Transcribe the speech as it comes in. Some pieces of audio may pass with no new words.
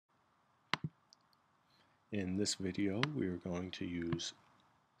In this video, we are going to use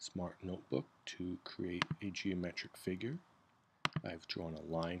Smart Notebook to create a geometric figure. I've drawn a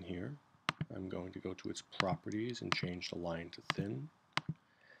line here. I'm going to go to its properties and change the line to thin.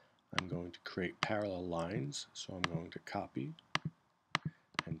 I'm going to create parallel lines, so I'm going to copy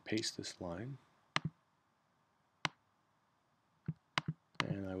and paste this line.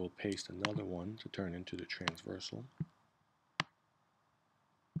 And I will paste another one to turn into the transversal.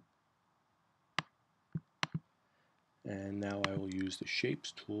 And now I will use the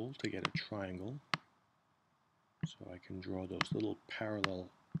Shapes tool to get a triangle. So I can draw those little parallel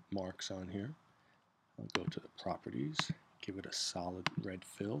marks on here. I'll go to the properties, give it a solid red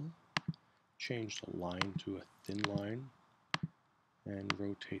fill, change the line to a thin line, and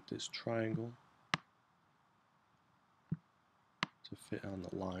rotate this triangle to fit on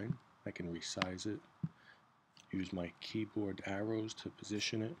the line. I can resize it, use my keyboard arrows to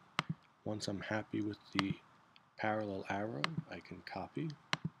position it. Once I'm happy with the parallel arrow, I can copy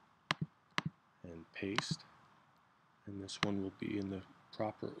and paste, and this one will be in the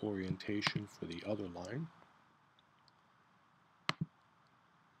proper orientation for the other line.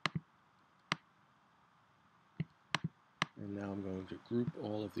 And now I'm going to group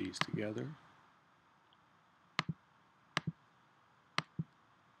all of these together.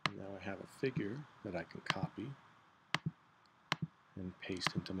 And now I have a figure that I can copy and paste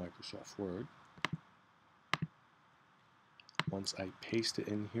into Microsoft Word. Once I paste it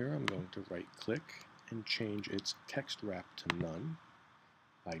in here, I'm going to right click and change its text wrap to none.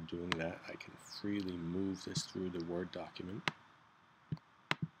 By doing that, I can freely move this through the Word document.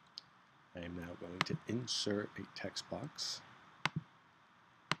 I am now going to insert a text box.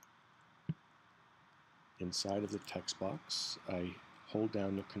 Inside of the text box, I hold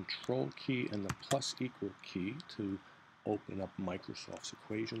down the Control key and the plus equal key to open up Microsoft's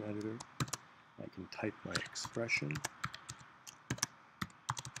equation editor. I can type my expression,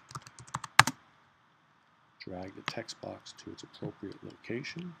 drag the text box to its appropriate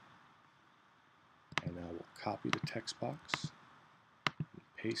location, and I will copy the text box and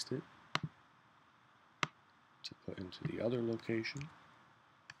paste it to put into the other location.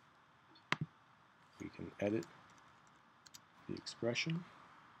 We can edit the expression,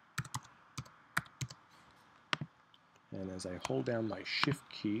 and as I hold down my Shift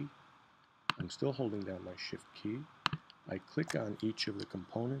key, I'm still holding down my Shift key, I click on each of the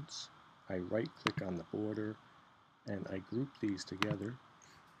components, I right click on the border, and I group these together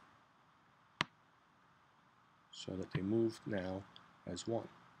so that they move now as one.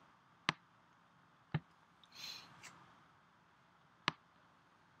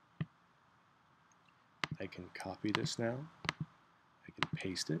 I can copy this now, I can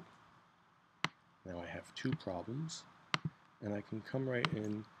paste it. Now I have two problems, and I can come right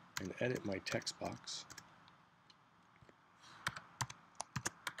in and edit my text box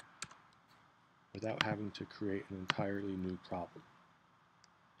without having to create an entirely new problem.